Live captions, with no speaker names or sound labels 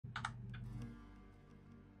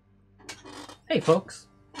Hey folks,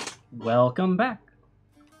 welcome back.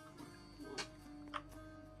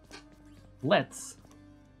 Let's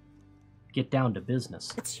get down to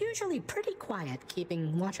business. It's usually pretty quiet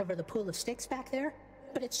keeping watch over the pool of sticks back there,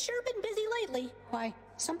 but it's sure been busy lately. Why,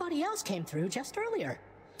 somebody else came through just earlier.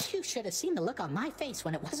 You should have seen the look on my face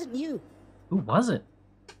when it wasn't you. Who was it?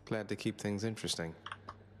 Glad to keep things interesting.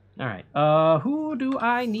 Alright, who do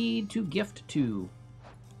I need to gift to?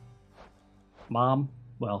 Mom?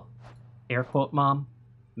 Well, air quote mom?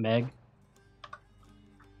 Meg?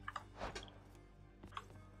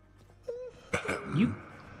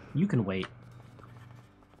 You can wait.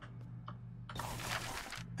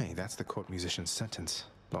 Hey, that's the court musician's sentence.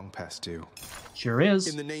 Long past due. Sure is.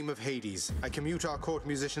 In the name of Hades, I commute our court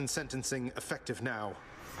musician's sentencing effective now.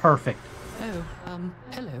 Perfect. Oh,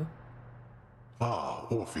 hello. Ah,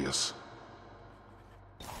 Orpheus.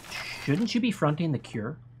 Shouldn't you be fronting the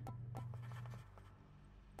cure?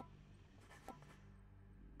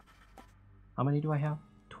 How many do I have?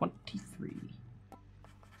 23.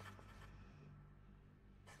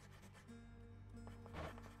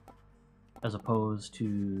 As opposed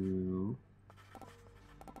to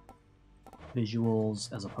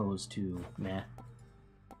visuals, as opposed to meh.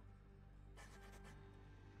 I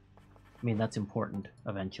mean, that's important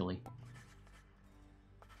eventually.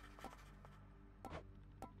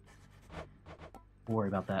 We'll worry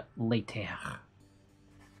about that later.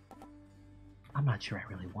 I'm not sure I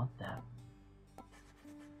really want that.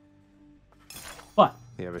 But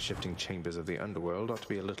The ever-shifting chambers of the underworld ought to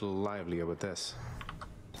be a little livelier with this.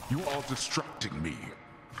 You are distracting me.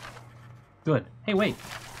 good. Hey, wait.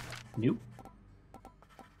 Nope.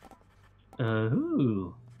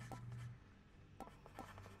 Ooh.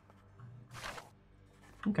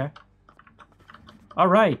 Okay. All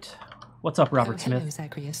right. What's up, Robert Hello, Smith?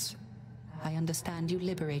 Zagreus. I understand you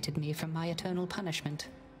liberated me from my eternal punishment.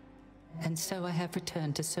 And so I have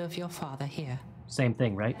returned to serve your father here. Same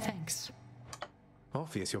thing, right? Thanks.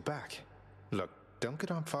 Orpheus, you're back. Look, don't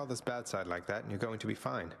get on Father's bad side like that and you're going to be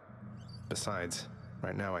fine. Besides,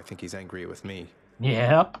 right now I think he's angry with me.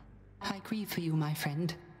 Yep. I grieve for you, my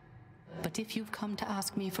friend. But if you've come to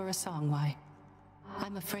ask me for a song, why,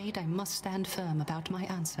 I'm afraid I must stand firm about my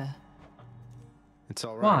answer. It's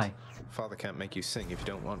all right. Why? Father can't make you sing if you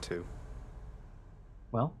don't want to.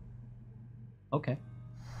 Well, okay.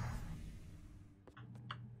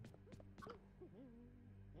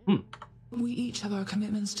 We each have our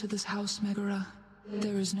commitments to this house, Megara.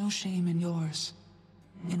 There is no shame in yours.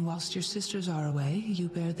 And whilst your sisters are away, you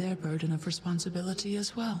bear their burden of responsibility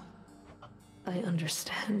as well. I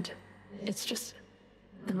understand. It's just...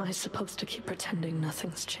 am I supposed to keep pretending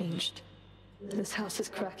nothing's changed? This house is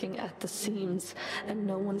cracking at the seams, and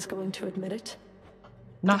no one's going to admit it?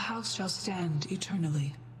 The house shall stand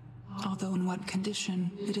eternally. Although in what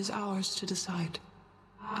condition, it is ours to decide.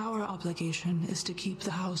 Our obligation is to keep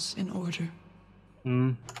the house in order.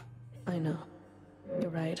 I know. You're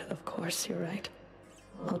right, of course you're right.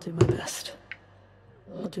 I'll do my best.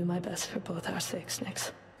 I'll do my best for both our sakes,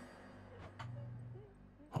 Nix.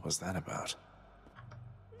 What was that about?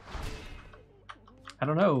 I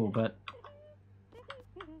don't know, but...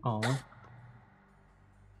 Oh.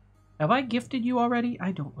 Have I gifted you already?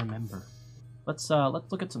 I don't remember. Let's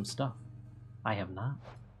look at some stuff. I have not.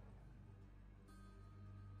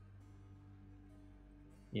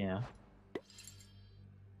 Yeah.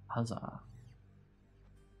 Huzzah.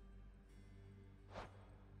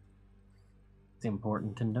 It's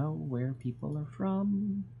important to know where people are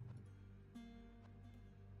from.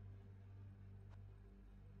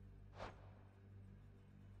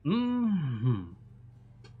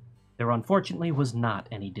 There unfortunately was not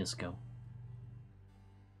any disco.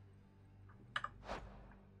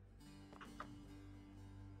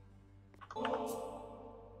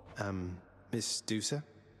 Miss Dusa?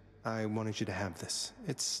 I wanted you to have this.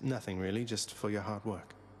 It's nothing really, just for your hard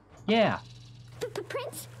work. Yeah.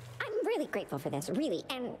 Prince, I'm really grateful for this, really,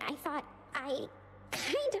 and I thought I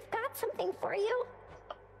kind of got something for you.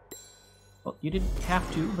 Well, you didn't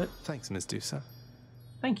have to, but Thanks, Miss Dusa.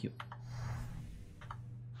 thank you.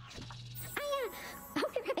 I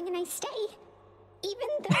hope you're having a nice stay. Even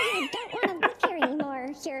though you don't want to live here anymore,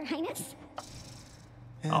 Your Highness.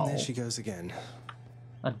 And Oh. there she goes again.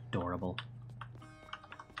 Adorable.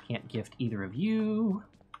 Can't gift either of you.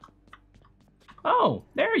 Oh,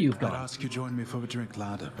 there you've I'd gone. ask you join me for a drink,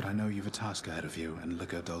 lad, but I know you've a task ahead of you, and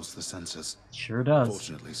liquor dulls the senses. Sure does.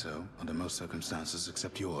 Fortunately so, under most circumstances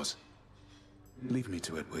except yours. Leave me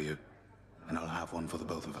to it, will you? And I'll have one for the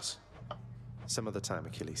both of us. Some other time,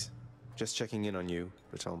 Achilles. Just checking in on you,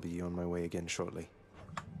 but I'll be on my way again shortly.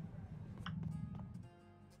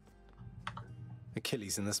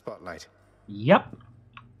 Achilles in the spotlight. Yep.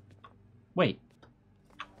 Wait.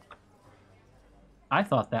 I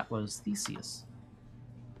thought that was Theseus.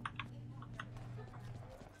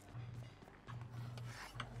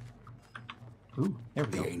 Ooh, there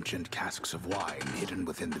we go. The ancient casks of wine hidden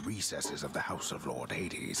within the recesses of the House of Lord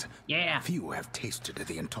Hades. Yeah. Few have tasted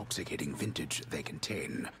the intoxicating vintage they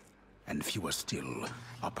contain, and fewer still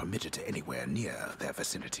are permitted anywhere near their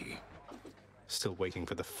vicinity. Still waiting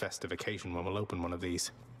for the festive occasion when we'll open one of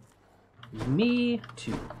these. Me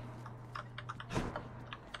too.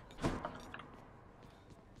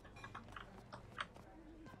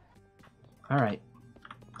 All right.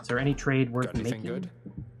 Is there any trade worth Got anything making? good?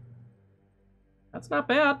 That's not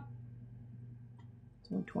bad.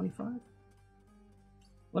 It's only 25.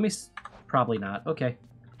 Let me... Probably not. Okay.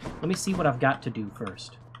 Let me see what I've got to do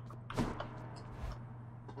first.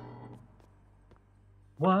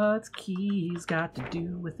 What's keys got to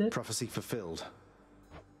do with it? Prophecy fulfilled.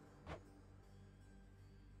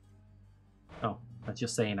 Oh, that's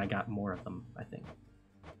just saying I got more of them, I think.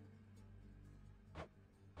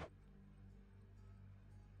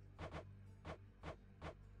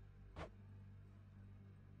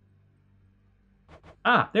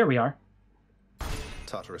 Ah, there we are.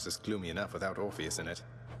 Tartarus is gloomy enough without Orpheus in it.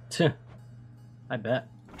 I bet.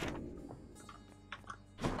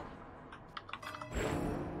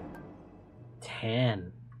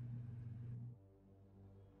 $10.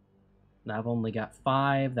 Now I've only got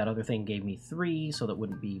 5. That other thing gave me 3, so that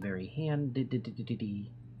wouldn't be very handy.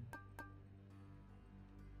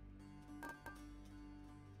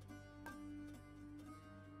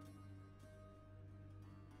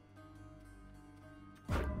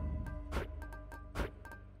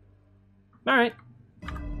 All right.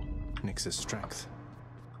 Nyx's strength.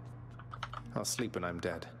 I'll sleep when I'm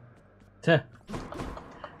dead.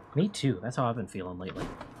 Me too. That's how I've been feeling lately.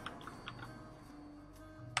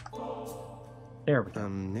 There we go.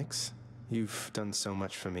 Nyx, you've done so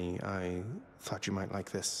much for me. I thought you might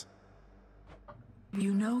like this.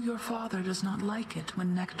 You know your father does not like it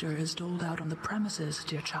when nectar is doled out on the premises,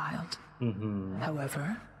 dear child.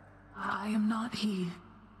 However, I am not he.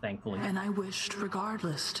 Thankfully. And I wished,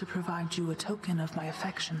 regardless, to provide you a token of my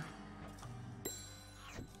affection.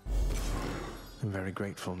 I'm very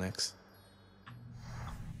grateful, Nyx.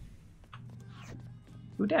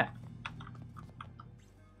 Who dat?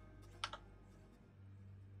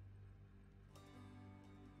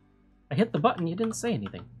 I hit the button, you didn't say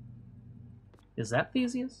anything. Is that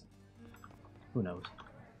Theseus? Who knows?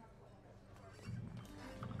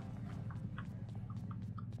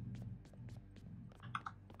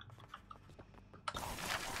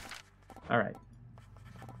 Alright.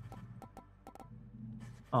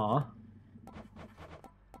 Aw.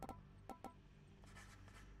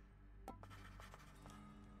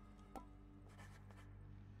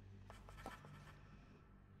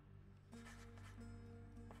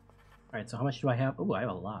 Alright, so how much do I have? Oh, I have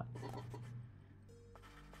a lot.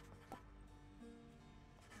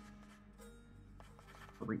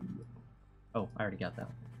 Three. Oh, I already got that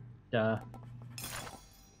one. Duh.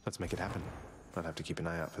 Let's make it happen. I'll have to keep an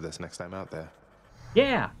eye out for this next time out there.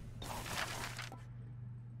 Yeah!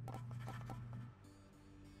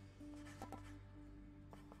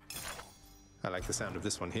 I like the sound of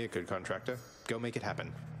this one here, good contractor. Go make it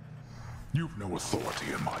happen. You've no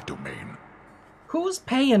authority in my domain. Who's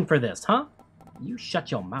paying for this, huh? You shut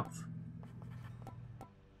your mouth.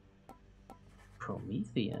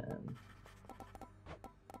 Promethean.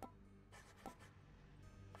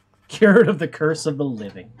 Cured of the curse of the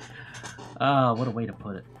living. Ah, what a way to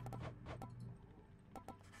put it.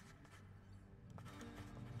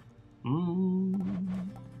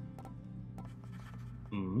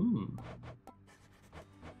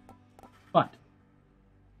 But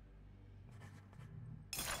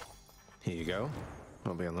Here you go.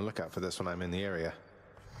 I'll be on the lookout for this when I'm in the area.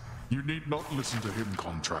 You need not listen to him,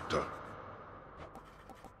 contractor.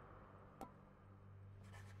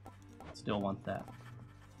 still want that.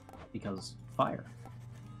 Because fire.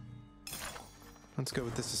 Let's go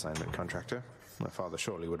with this assignment, contractor. My father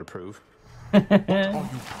surely would approve. What are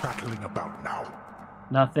you prattling about now?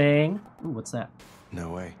 Nothing. Ooh, what's that? No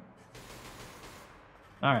way.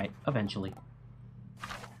 Alright, eventually.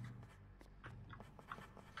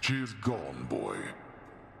 She is gone, boy.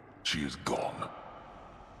 She is gone.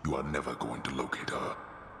 You are never going to locate her.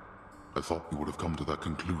 I thought you would have come to that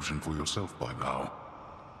conclusion for yourself by now.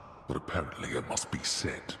 But apparently it must be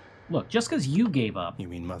said. Look, just because you gave up... You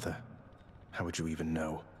mean Mother? How would you even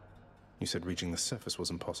know? You said reaching the surface was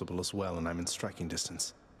impossible as well, and I'm in striking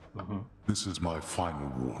distance. This is my final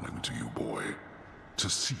warning to you, boy. To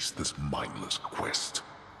cease this mindless quest.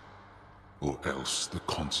 or else the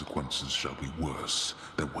consequences shall be worse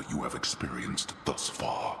than what you have experienced thus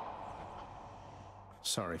far.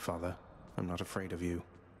 Sorry, Father. I'm not afraid of you.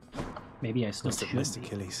 Maybe I still Must have should missed be.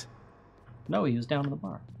 Achilles. No, he was down in the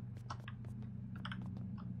bar.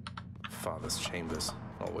 Father's chambers,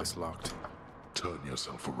 always locked. Turn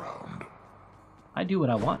yourself around. I do what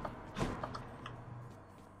I want.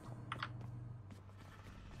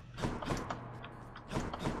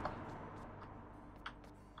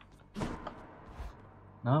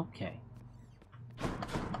 Okay.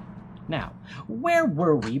 Now, where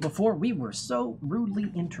were we before we were so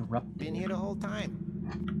rudely interrupted? Been here the whole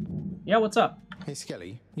time. Yeah, what's up? Hey,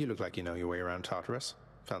 Skelly, you look like you know your way around Tartarus.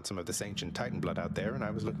 Found some of this ancient Titan blood out there, and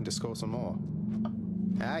I was looking to score some more.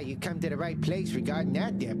 Ah, you come to the right place regarding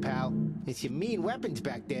that there, pal. It's your mean weapons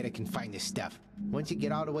back there that can find this stuff. Once you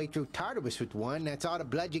get all the way through Tartarus with one, that's all the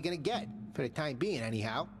blood you're gonna get. For the time being,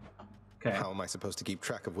 anyhow. Okay. How am I supposed to keep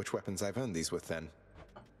track of which weapons I've earned these with, then?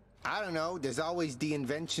 I don't know, there's always the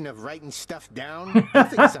invention of writing stuff down. I'll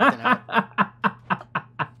figure something out.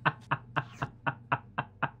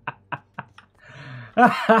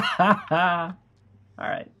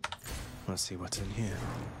 Alright. Let's see what's in here.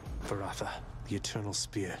 Varatha, the Eternal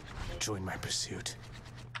Spear. Join my pursuit.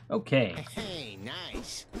 Okay. Hey,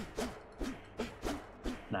 nice.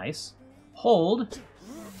 Nice. Hold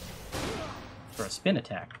for a spin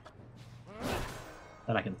attack.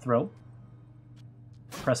 Then I can throw.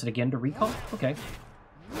 Press it again to recall? Okay.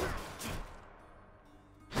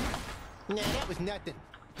 Nah, that was nothing.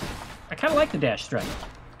 I kind of like the dash strike.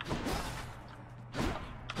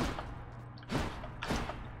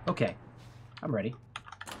 Okay. I'm ready.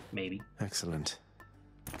 Maybe. Excellent.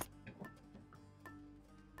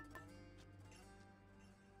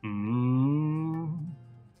 Ooh.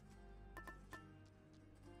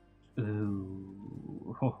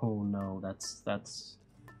 Oh no, that's...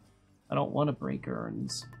 I don't want to break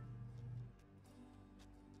urns.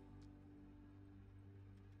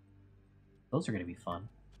 Those are going to be fun.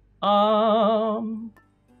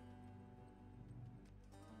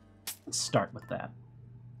 Let's start with that.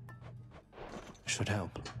 Should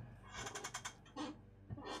help.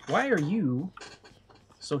 Why are you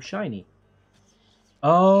so shiny?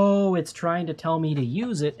 Oh, it's trying to tell me to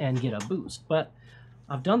use it and get a boost, but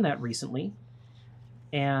I've done that recently,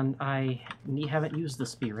 and I haven't used the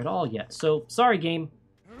spear at all yet, so sorry, game.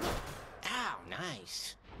 Ow,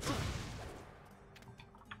 nice.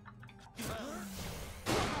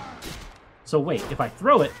 So wait, if I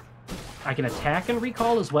throw it, I can attack and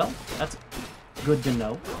recall as well? That's good to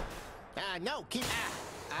know. No, keep...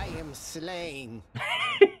 I am slain.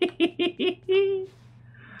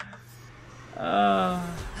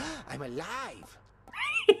 I'm alive.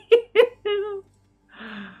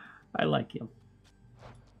 I like him.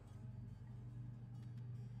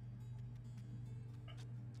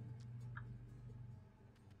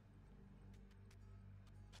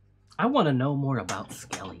 I want to know more about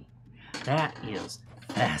Skelly. That is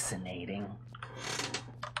fascinating.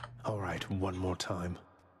 All right, one more time.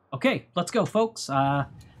 Okay, let's go, folks.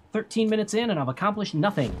 13 minutes in, and I've accomplished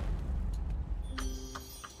nothing.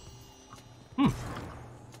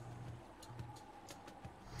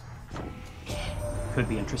 Could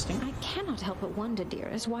be interesting. I cannot help but wonder,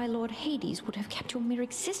 dearest, why Lord Hades would have kept your mere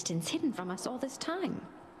existence hidden from us all this time.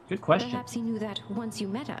 Good question. Perhaps he knew that once you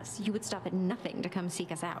met us, you would stop at nothing to come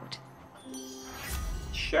seek us out.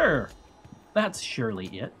 Sure. That's surely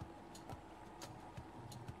it.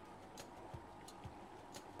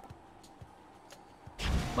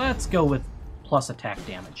 Let's go with plus attack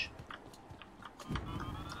damage.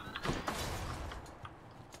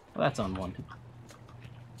 Well, that's unwanted.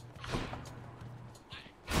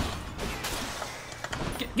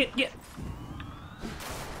 Get!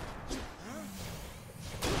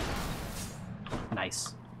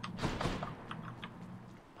 Nice.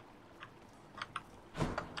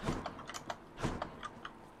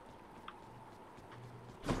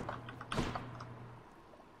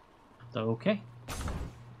 Okay.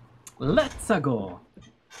 Let's go.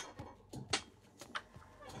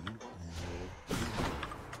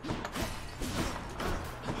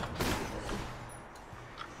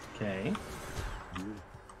 Okay.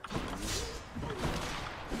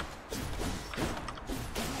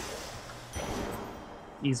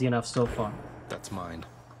 Easy enough so far. That's mine.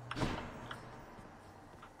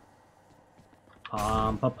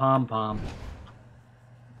 Pom.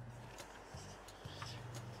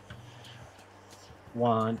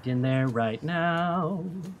 Want in there right now.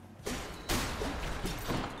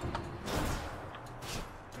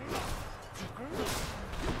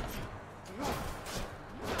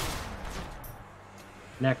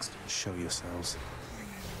 Next. Show yourselves.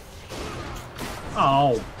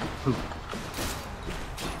 Oh, poop.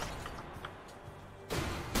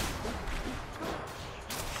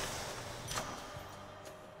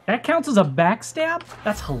 That counts as a backstab?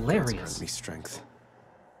 That's hilarious. Me strength.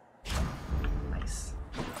 Nice.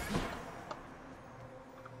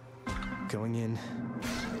 Going in.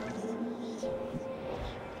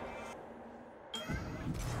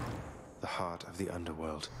 The heart of the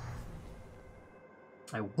underworld.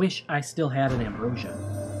 I wish I still had an ambrosia.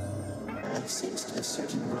 I sensed a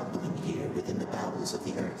certain rumbling here within the bowels of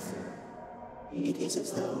the earth. It is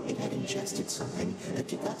as though it had ingested something that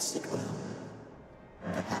did not sit well.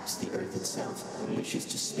 Perhaps the earth itself wishes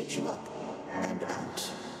to spit you up and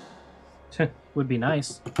out. Would be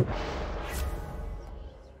nice.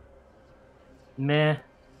 Meh.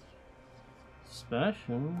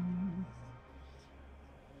 Special.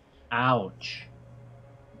 Ouch.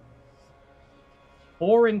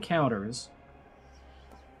 4 encounters.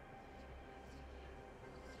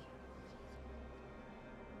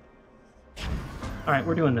 Alright,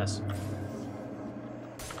 we're doing this.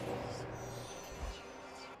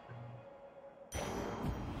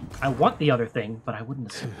 I want the other thing, but I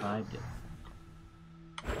wouldn't have survived it.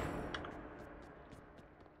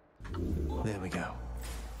 There we go.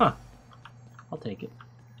 Huh. I'll take it.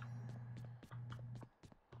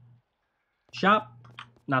 Shop,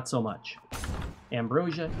 not so much.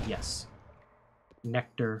 Ambrosia, yes.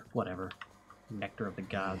 Nectar, whatever. Nectar of the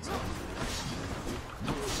gods.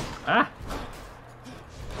 Ah!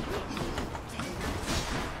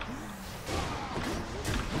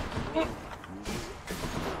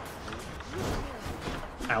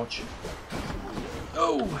 Ouch.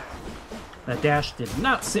 Oh! That dash did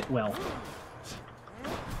not sit well.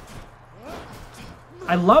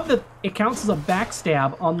 I love that it counts as a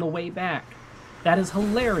backstab on the way back. That is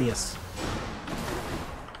hilarious.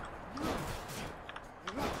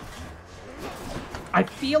 I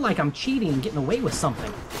feel like I'm cheating and getting away with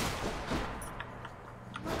something.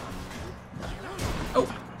 Oh!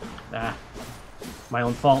 Ah. My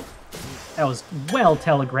own fault. That was well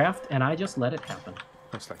telegraphed, and I just let it happen.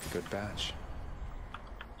 Looks like a good batch.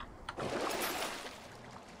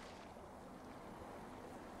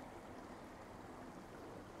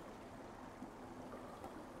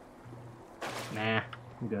 Nah,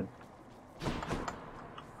 I'm good.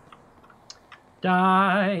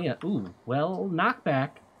 Die! Ooh, well, knockback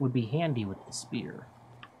would be handy with the spear.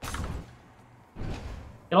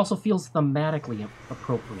 It also feels thematically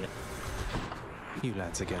appropriate. You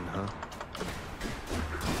lads again, huh?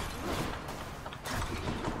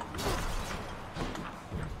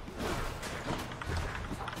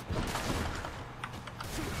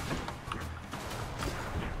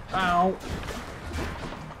 Ow.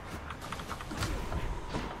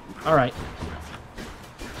 Alright.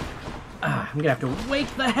 I'm gonna have to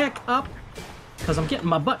wake the heck up, because I'm getting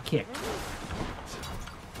my butt kicked.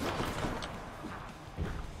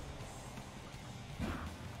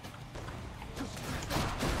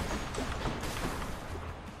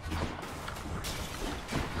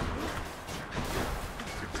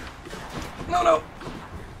 No, no!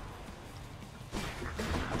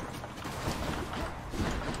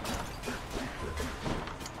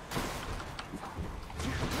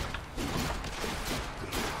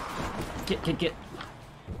 Get.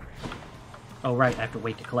 Oh, right, I have to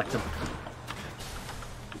wait to collect them.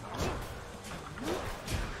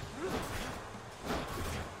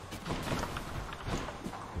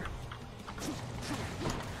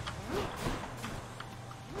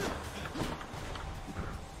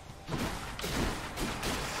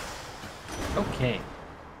 Okay.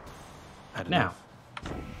 Now.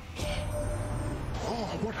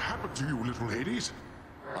 Oh, what happened to you, little Hades?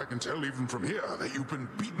 I can tell even from here that you've been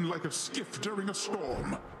beaten like a skiff during a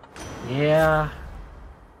storm. Yeah.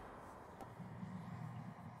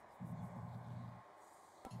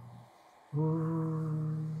 Ooh,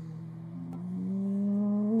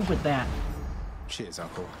 with that. Cheers,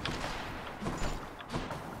 Uncle.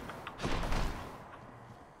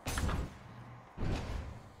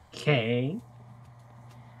 Okay.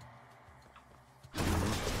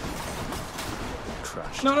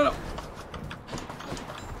 Crushed. No.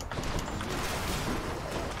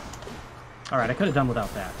 Alright, I could have done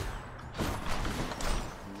without that.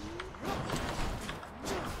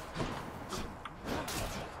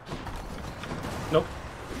 Nope.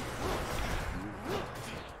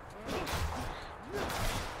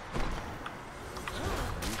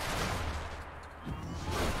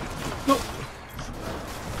 Nope.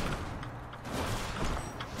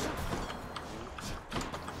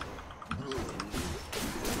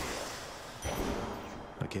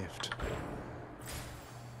 A gift.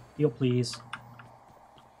 Heal, please.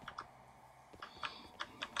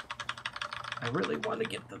 I really want to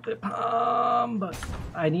get the but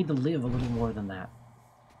I need to live a little more than that.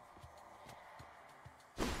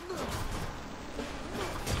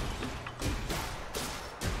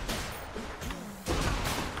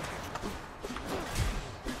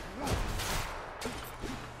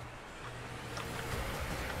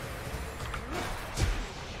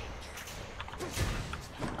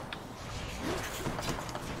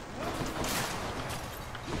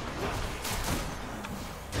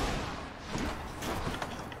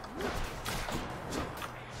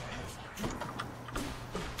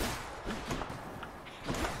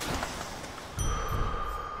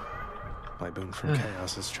 My boon from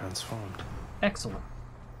chaos is transformed. Excellent.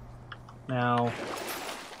 Now,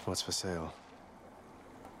 what's for sale?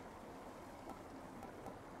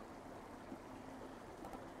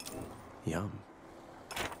 Yum.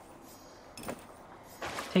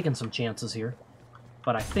 Taking some chances here,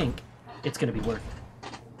 but I think it's going to be worth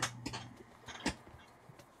it.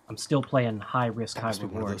 I'm still playing high risk, high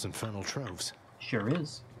reward. One of those infernal troves. Sure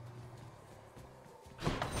is.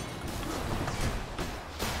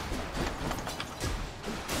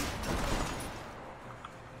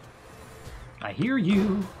 I hear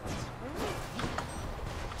you.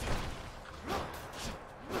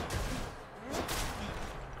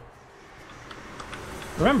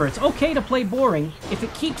 Remember, it's okay to play boring if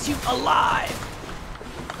it keeps you alive.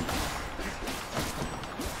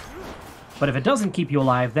 But if it doesn't keep you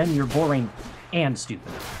alive, then you're boring and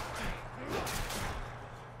stupid.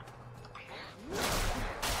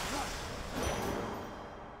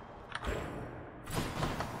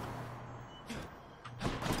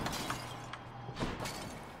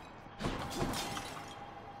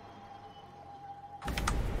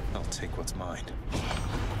 I'll take what's mine.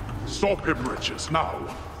 Stop him, Riches, now!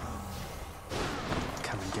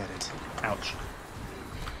 Come and get it. Ouch.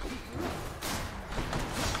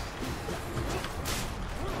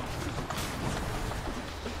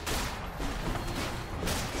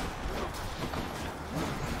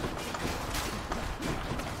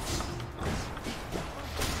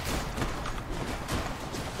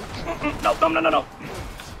 No.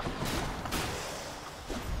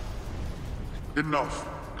 Enough.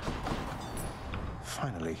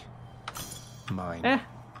 Finally. Mine.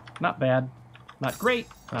 Not bad. Not great.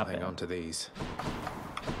 I'll hang on to these.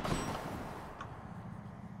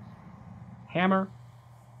 Hammer.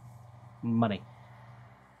 Money.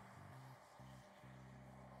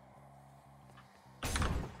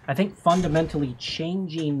 I think fundamentally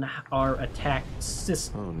changing our attack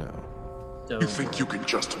system. Oh no. So, you think you can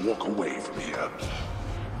just walk away from here?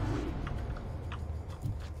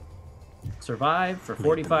 survive for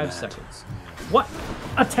 45 seconds. What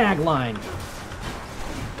a tagline!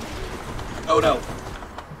 Oh no!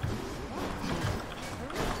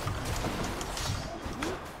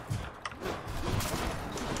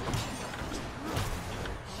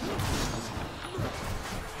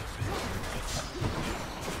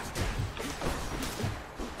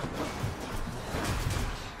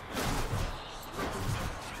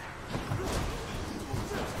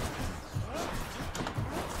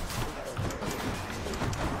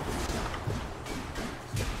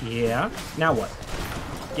 Yeah. Now what?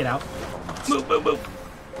 Get out. Move, move, move.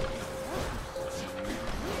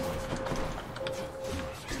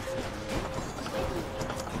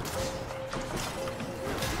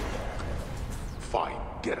 Fine.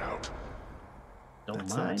 Get out. Don't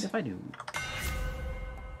mind if I do.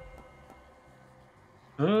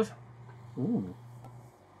 Ooh.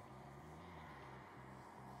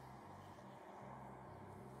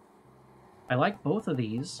 I like both of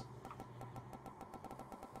these.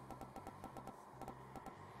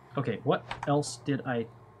 Okay, what else did I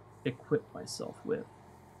equip myself with?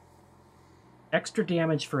 Extra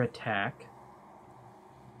damage for attack.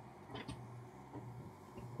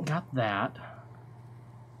 Got that.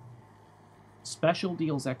 Special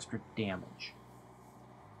deals extra damage.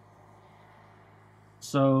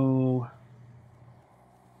 So...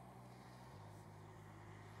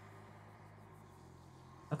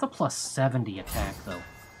 that's a plus 70 attack, though.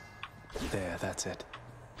 There, that's it.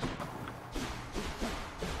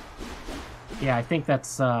 Yeah, I think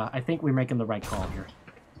that's, I think we're making the right call here.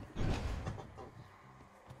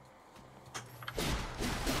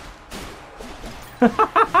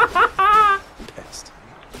 Pissed.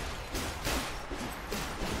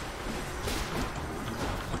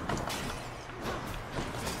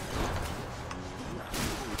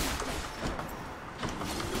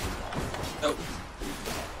 Oh.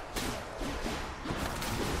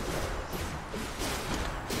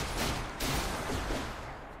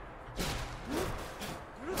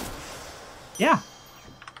 Yeah.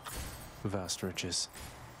 Vast riches.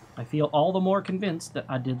 I feel all the more convinced that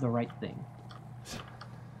I did the right thing.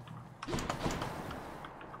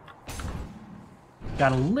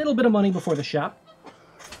 Got a little bit of money before the shop.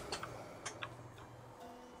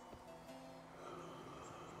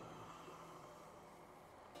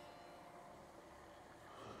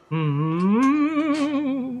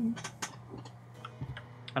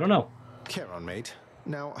 I don't know. Charon, mate.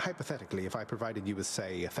 Now, hypothetically, if I provided you with,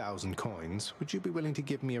 say, 1,000 coins, would you be willing to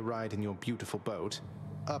give me a ride in your beautiful boat?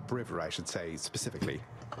 Upriver, I should say, specifically.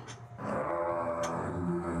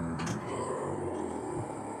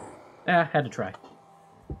 Had to try.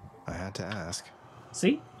 I had to ask.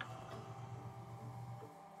 See?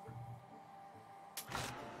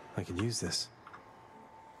 I could use this.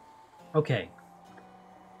 Okay.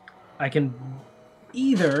 I can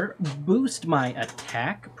either boost my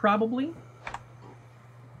attack, probably,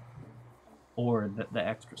 or the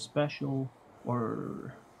extra special,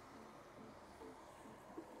 or...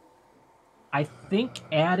 I think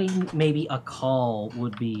adding maybe a call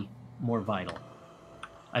would be more vital.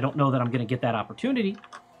 I don't know that I'm going to get that opportunity.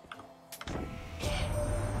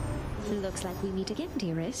 Looks like we meet again,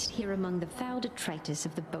 dearest, here among the foul detritus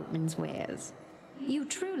of the boatman's wares. You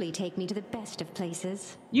truly take me to the best of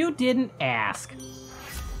places. You didn't ask.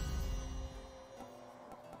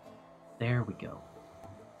 There we go.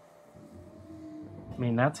 I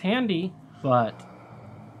mean, that's handy, but...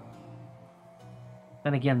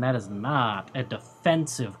 then again, that is not a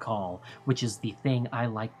defensive call, which is the thing I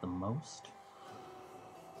like the most.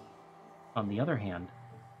 On the other hand...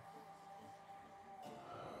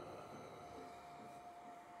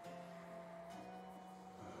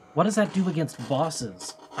 what does that do against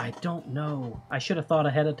bosses? I don't know. I should have thought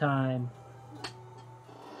ahead of time.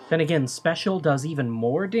 Then again, special does even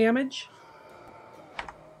more damage?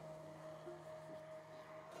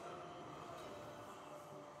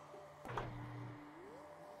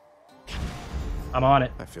 I'm on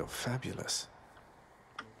it. I feel fabulous.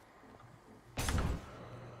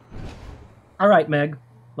 All right, Meg.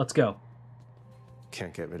 Let's go.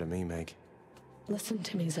 Can't get rid of me, Meg. Listen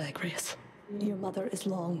to me, Zagreus. Your mother is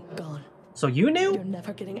long gone. So you knew? You're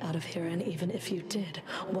never getting out of here, and even if you did,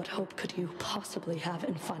 what hope could you possibly have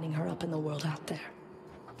in finding her up in the world out there?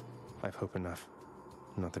 I've hope enough.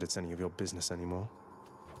 Not that it's any of your business anymore.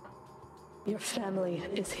 Your family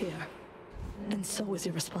is here, and so is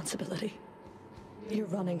your responsibility. You're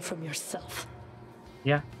running from yourself.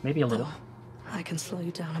 Yeah, maybe a little. Oh, I can slow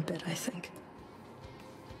you down a bit, I think.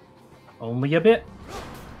 Only a bit.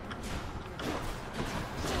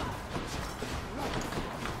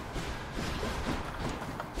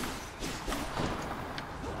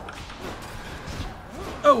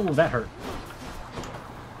 Oh, that hurt.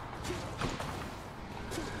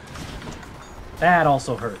 That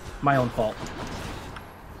also hurt. My own fault.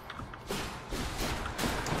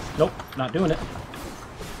 Nope, not doing it.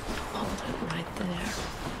 Hold it right there.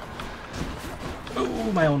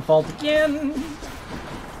 Oh, my own fault again.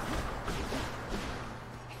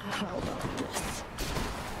 How about this?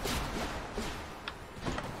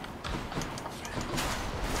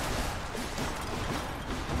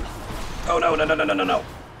 Oh, no, no, no, no, no, no, no.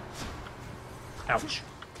 Ouch.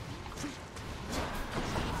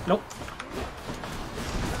 Nope.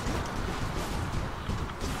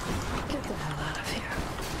 Get the hell out of here.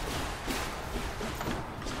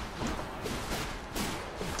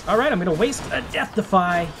 Alright, I'm gonna waste a Death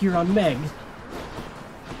Defy here on Meg.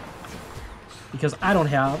 Because I don't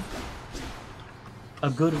have a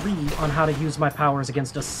good read on how to use my powers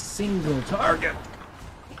against a single target.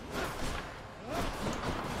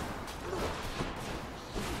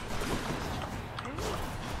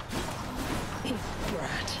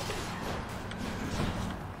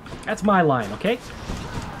 That's my line, okay?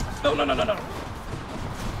 No, no, no, no, no.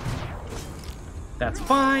 That's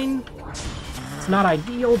fine. It's not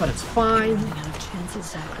ideal, but it's fine. You're running out of chances,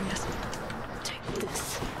 Zagreus. Take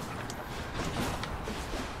this.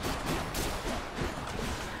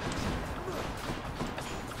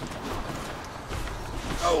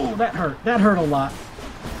 Oh, that hurt. That hurt a lot.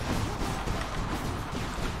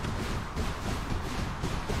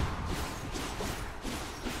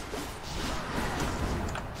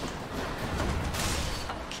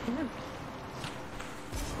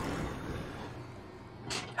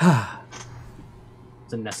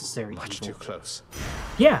 It's a necessary Much evil. too close.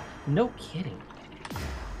 Yeah, no kidding.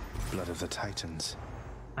 Blood of the Titans.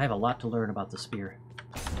 I have a lot to learn about the spear.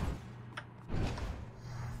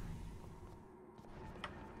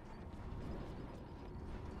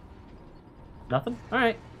 Nothing?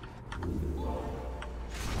 Alright.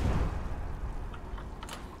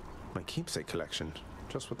 My keepsake collection.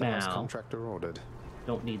 Just what the last Now. contractor ordered.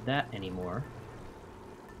 Don't need that anymore.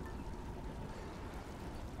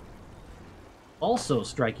 Also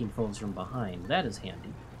striking foes from behind. That is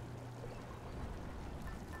handy.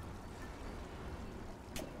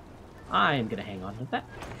 I am going to hang on to that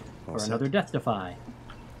for another Death Defy.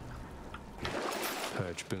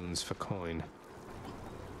 Purge boons for coin.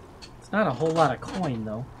 It's not a whole lot of coin,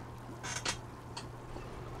 though.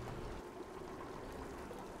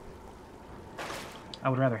 I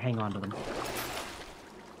would rather hang on to them.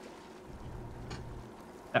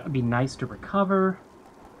 That would be nice to recover.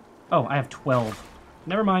 Oh, I have 12.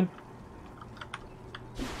 Never mind.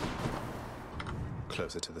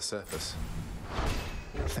 Closer to the surface.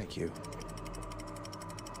 Thank you.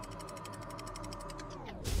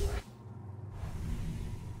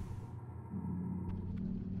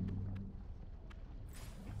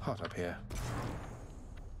 Hot up here.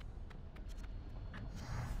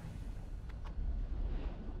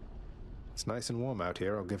 It's nice and warm out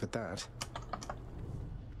here, I'll give it that.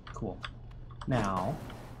 Cool. Now,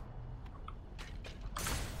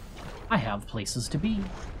 I have places to be.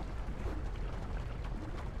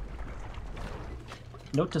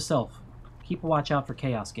 Note to self, keep a watch out for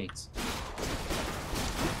chaos gates.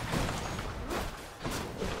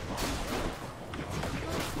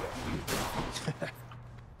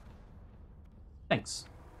 Thanks.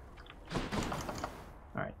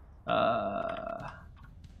 Alright. I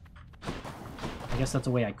guess that's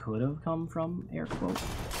a way I could have come from, air quote,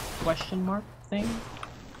 question mark thing.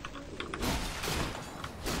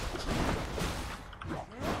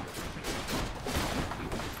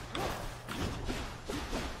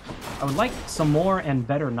 I would like some more and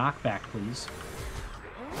better knockback, please.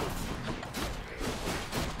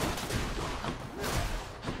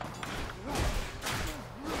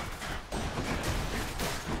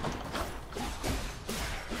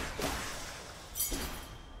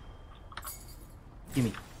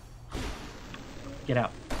 Gimme. Get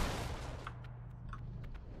out.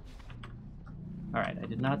 Alright, I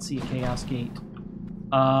did not see a Chaos Gate.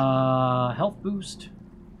 Health boost.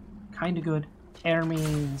 Kinda good.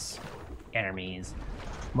 Enemies.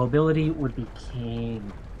 Mobility would be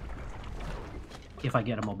king. If I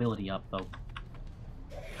get a mobility up, though.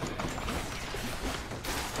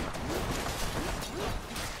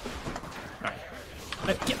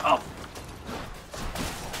 Alright. Get up!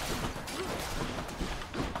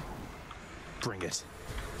 Bring it.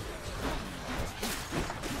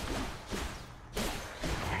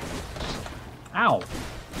 Ow!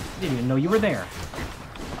 Didn't even know you were there.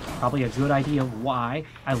 Probably a good idea of why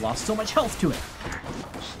I lost so much health to it.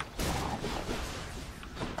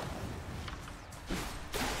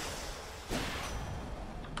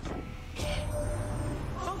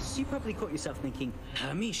 Folks, you probably caught yourself thinking,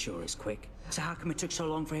 Hermes sure is quick, so how come it took so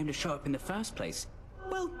long for him to show up in the first place?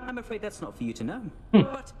 Well, I'm afraid that's not for you to know.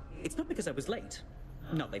 But it's not because I was late.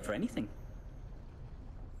 Not late for anything.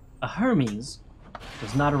 A Hermes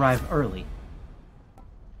does not arrive early.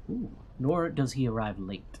 Ooh, nor does he arrive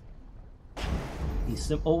late. He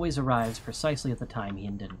always arrives precisely at the time he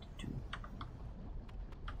intended to.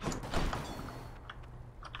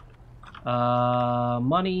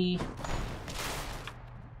 Money.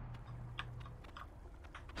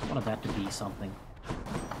 I wanted that to be something.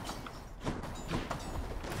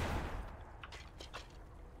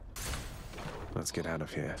 Let's get out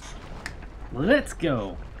of here. Let's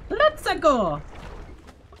go! Let's go!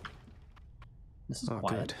 This is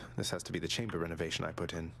quiet. Good. This has to be the chamber renovation I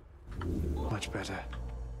put in. Much better.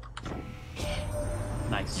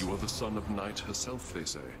 Nice. You are the son of Night herself, they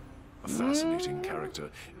say. A fascinating character,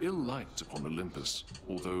 ill-liked upon Olympus,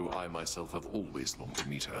 although I myself have always longed to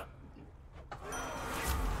meet her.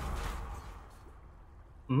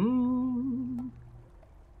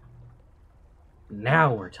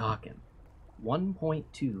 Now we're talking.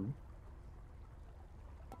 1.2.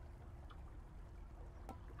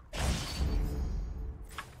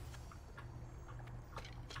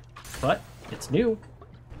 But it's new.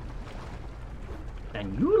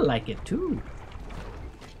 And you like it too.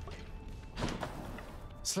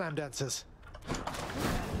 Slam dancers.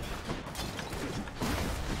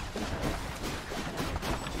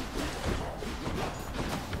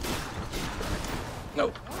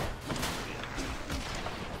 No.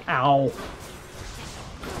 Ow.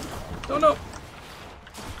 No, no.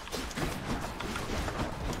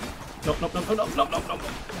 No, no, no, no, no, no, no, no.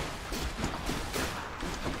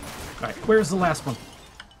 Alright, where's the last one?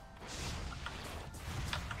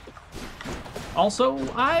 Also,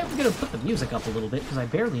 I'm gonna put the music up a little bit because I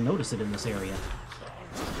barely notice it in this area.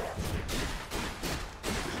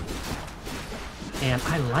 And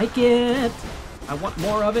I like it! I want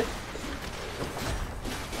more of it.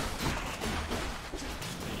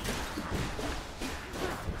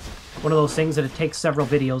 One of those things that it takes several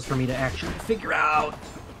videos for me to actually figure out.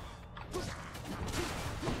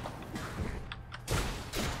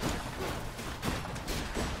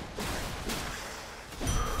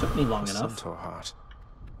 Took me long enough. Centaur heart.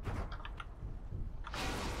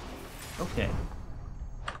 Okay.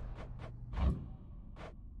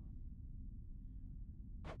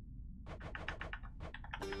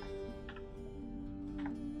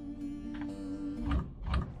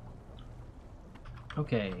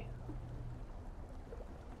 Okay.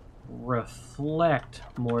 Reflect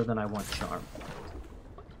more than I want charm.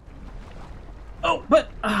 Oh, but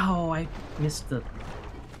oh, I missed the.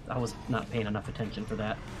 I was not paying enough attention for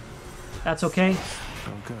that. That's okay.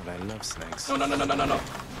 Oh good, I love snakes. No, no, no, no, no, no, no.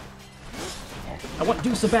 I want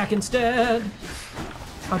Deuce back instead.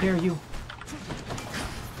 How dare you?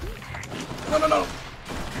 No, no, no.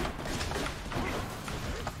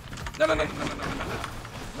 No, no, no, no, no, no, no, no.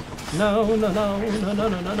 No, no, no, no, no,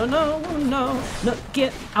 no, no, no, no, no,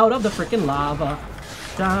 get out of the freaking lava.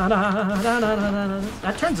 Da, da, da, da, da, da, da.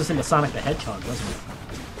 That turns us into Sonic the Hedgehog, doesn't it?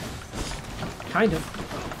 Kind of.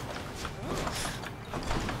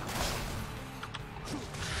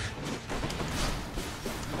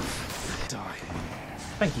 Die.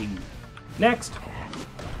 Thank you. Next.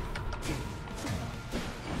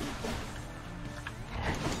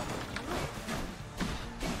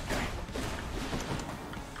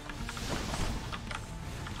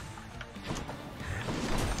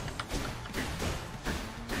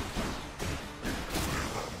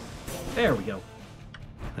 There we go.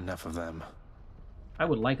 Enough of them. I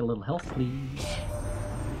would like a little health, please.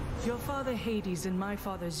 Your father Hades and my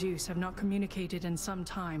father Zeus have not communicated in some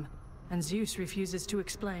time, and Zeus refuses to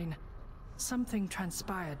explain. Something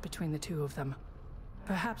transpired between the two of them.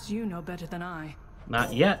 Perhaps you know better than I.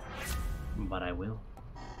 Not yet, but I will.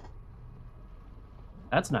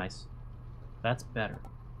 That's nice. That's better.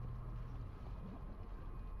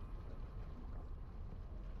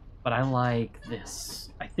 But I like this.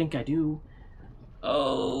 I think I do.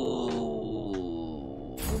 Oh,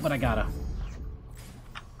 but I gotta.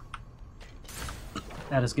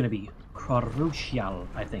 That is gonna be crucial,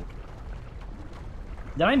 I think.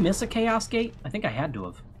 Did I miss a Chaos Gate? I think I had to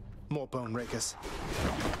have. More bone rakers.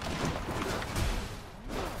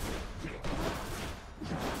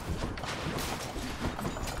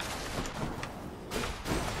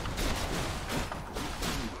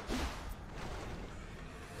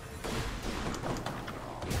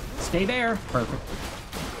 Stay there. Perfect.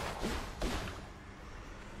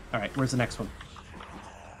 Alright, where's the next one?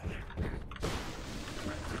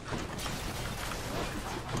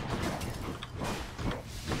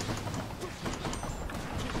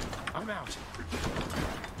 I'm out.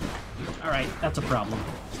 Alright, that's a problem.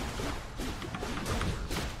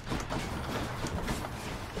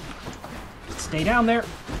 Stay down there.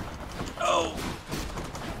 Oh!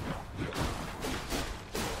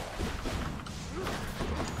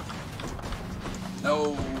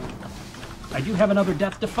 No! I do have another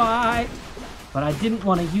Death Defy, but I didn't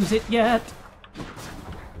want to use it yet.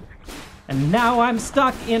 And now I'm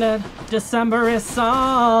stuck in a Decemberist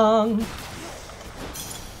song.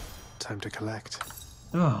 Time to collect.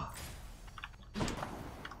 Ugh.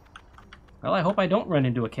 Well, I hope I don't run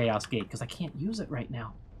into a Chaos Gate, because I can't use it right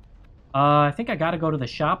now. I think I gotta go to the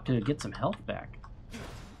shop to get some health back.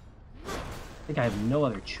 I think I have no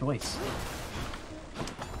other choice.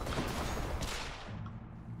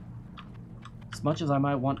 As much as I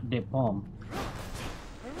might want the bomb.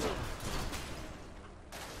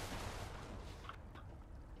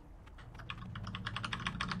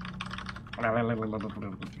 I'm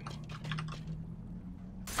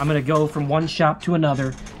gonna go from one shop to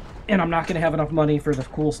another, and I'm not gonna have enough money for the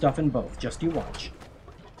cool stuff in both. Just you watch.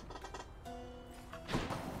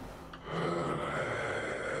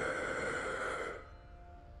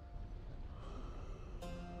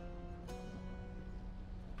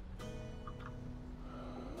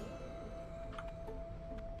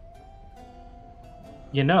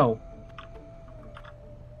 You know,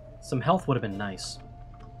 some health would have been nice.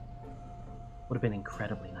 Would have been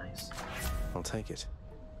incredibly nice. I'll take it.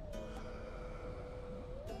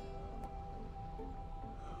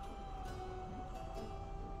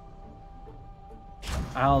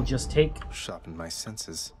 I'll just take Sharpen my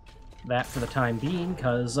senses. that for the time being,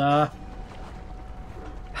 because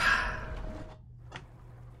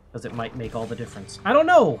it might make all the difference. I don't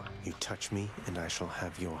know! You touch me, and I shall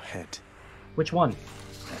have your head. Which one?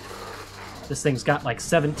 This thing's got like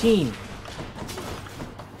 17.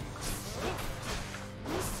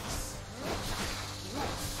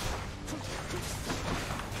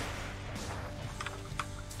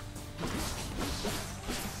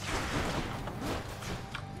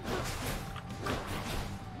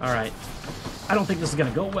 Alright. I don't think this is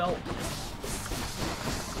gonna go well.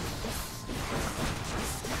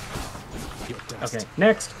 Okay,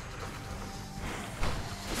 next.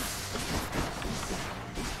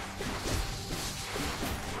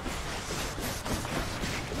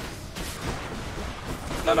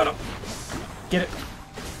 No, no, no. Get it.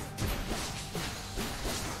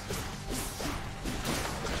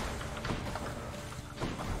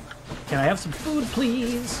 Can I have some food,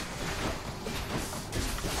 please?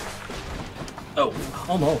 Oh,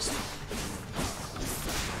 almost.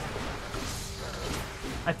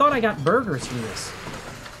 I thought I got burgers for this.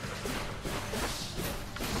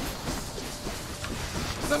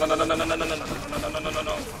 No, no, no, no, no, no, no, no, no, no, no, no, no, no,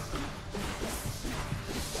 no.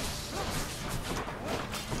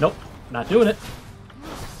 Nope, not doing it.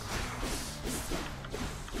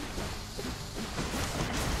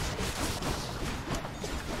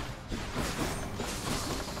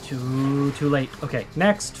 Too late. Okay,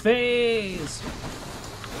 next phase.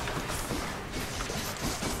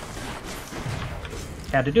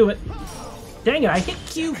 Had to do it. Dang it, I hit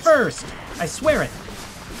Q first. I swear it.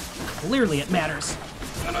 Clearly it matters.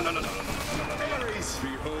 No, no, no, no, no, no, no, no, no, no.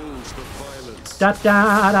 Behold the violence. Da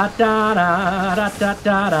da da da da da da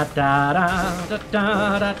da da da da da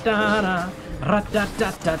da da da da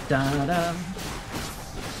da da da da.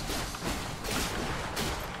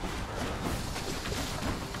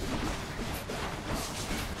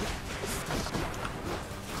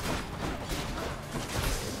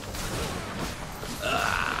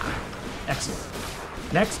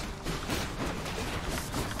 Excellent. Next.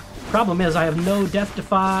 Problem is, I have no death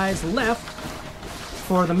defies left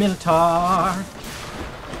for the Minotaur.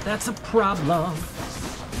 That's a problem.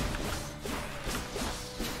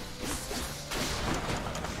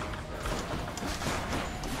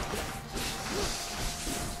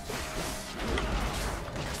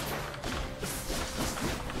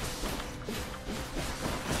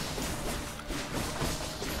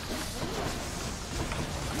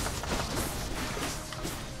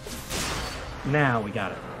 Now we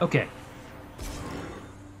got it. Okay.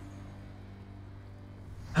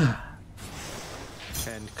 And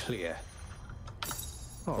clear.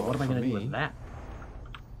 Well, what am I going to do with that?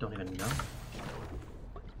 Don't even know.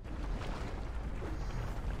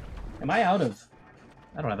 Am I out of...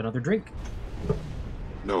 I don't have another drink.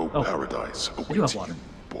 No paradise awaits I do have water. you,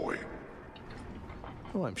 boy.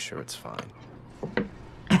 Oh, I'm sure it's fine.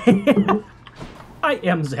 I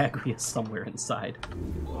am Zagreus somewhere inside.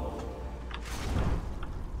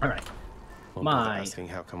 Alright. Well, My asking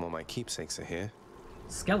how come all my keepsakes are here.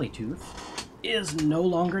 Skellytooth is no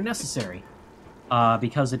longer necessary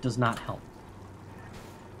because it does not help.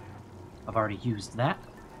 I've already used that.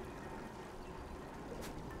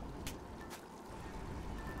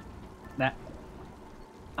 That.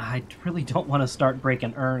 I really don't want to start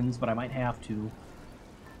breaking urns, but I might have to.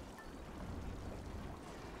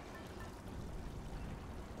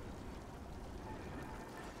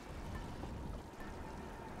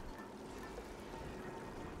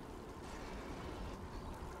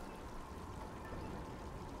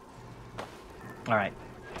 Alright.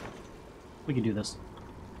 We can do this.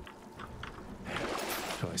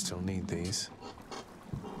 Do I still need these?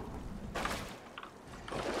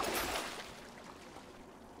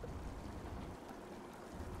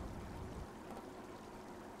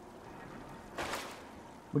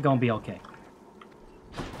 We're gonna be okay.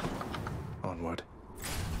 Onward.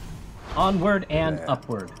 Onward and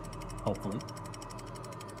upward, hopefully.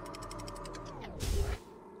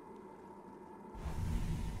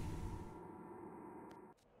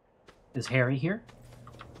 Is Harry here?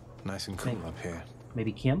 Nice and cool up here.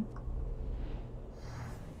 Maybe Kim?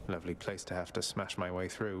 Lovely place to have to smash my way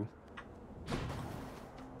through.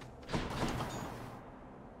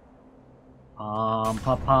 Pom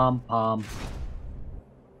pom pom.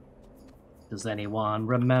 Does anyone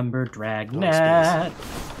remember Dragnet?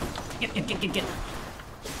 Get.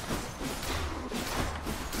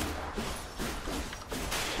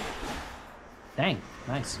 Dang,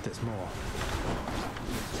 nice. There's more.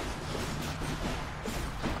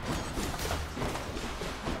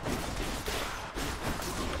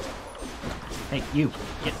 Hey, you,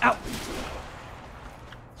 get out!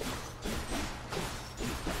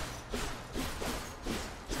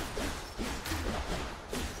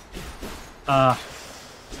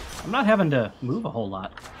 I'm not having to move a whole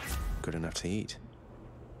lot. Good enough to eat.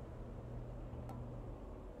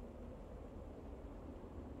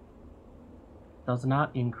 Does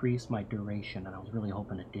not increase my duration, and I was really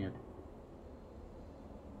hoping it did.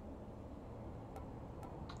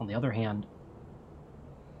 On the other hand,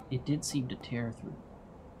 it did seem to tear through.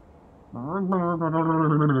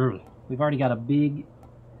 We've already got a big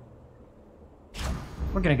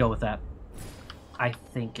We're gonna go with that. I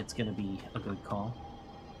think it's gonna be a good call.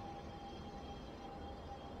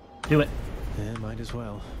 Do it. Yeah, might as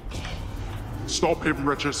well. Stop him,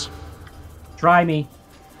 wretches. Try me.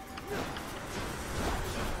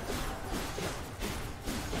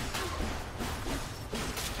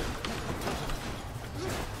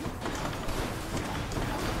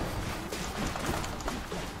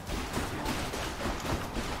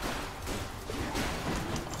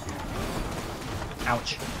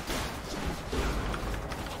 Ouch.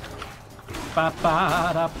 Ba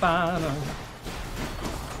ba da ba da.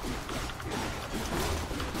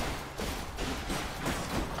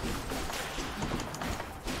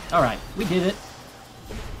 All right, we did it.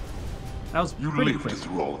 That was You pretty lived quick.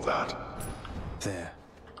 through all of that. There.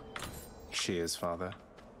 Cheers, Father.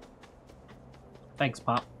 Thanks,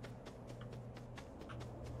 Pop.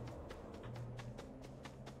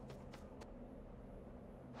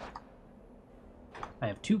 I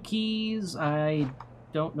have 2 keys. I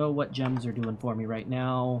don't know what gems are doing for me right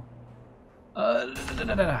now.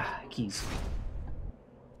 Keys.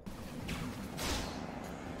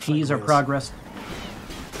 Keys are progress.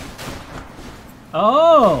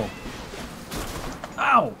 Oh!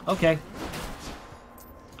 Ow! Okay.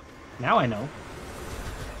 Now I know.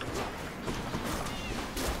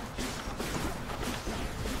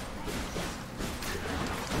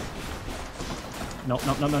 No,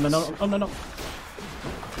 no, no, no, no, no, no, no, no.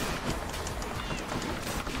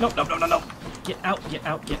 No, no, no, no, no. Get out, get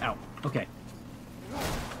out, get out. Okay.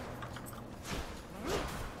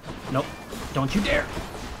 Nope. Don't you dare.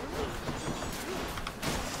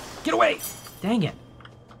 Get away! Dang it.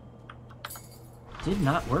 Did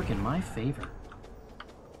not work in my favor.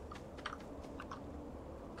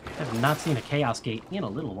 I have not seen a Chaos Gate in a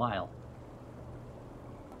little while.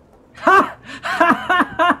 Ha!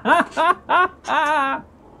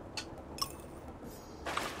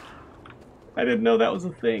 I didn't know that was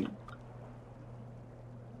a thing.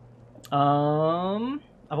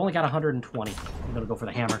 I've only got 120. I'm gonna go for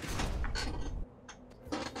the hammer.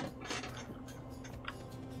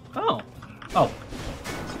 Oh. Oh.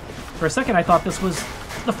 For a second I thought this was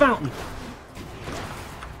the fountain.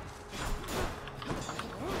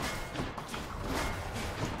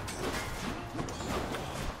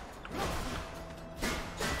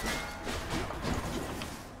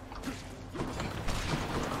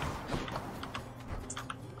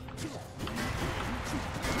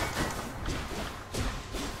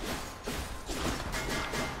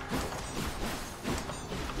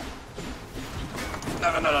 No,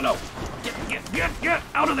 no, no, no, no. Get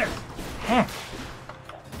out of there. Heck.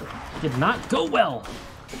 Did not go well.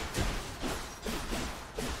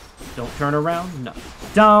 Don't turn around. No.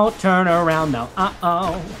 Don't turn around. No.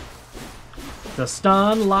 Uh-oh. The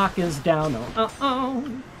stun lock is down. No.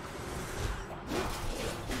 Uh-oh.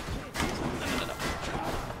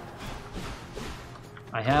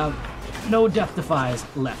 I have no death defies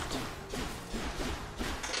left.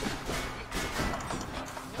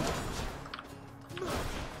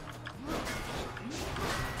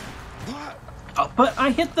 Oh, but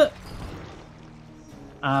I hit the...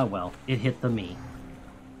 Ah, well, it hit the me.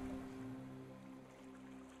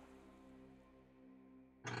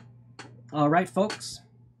 All right, folks.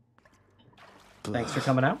 Thanks for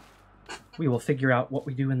coming out. We will figure out what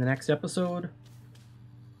we do in the next episode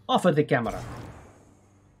off of the camera.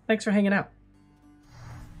 Thanks for hanging out.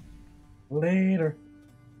 Later.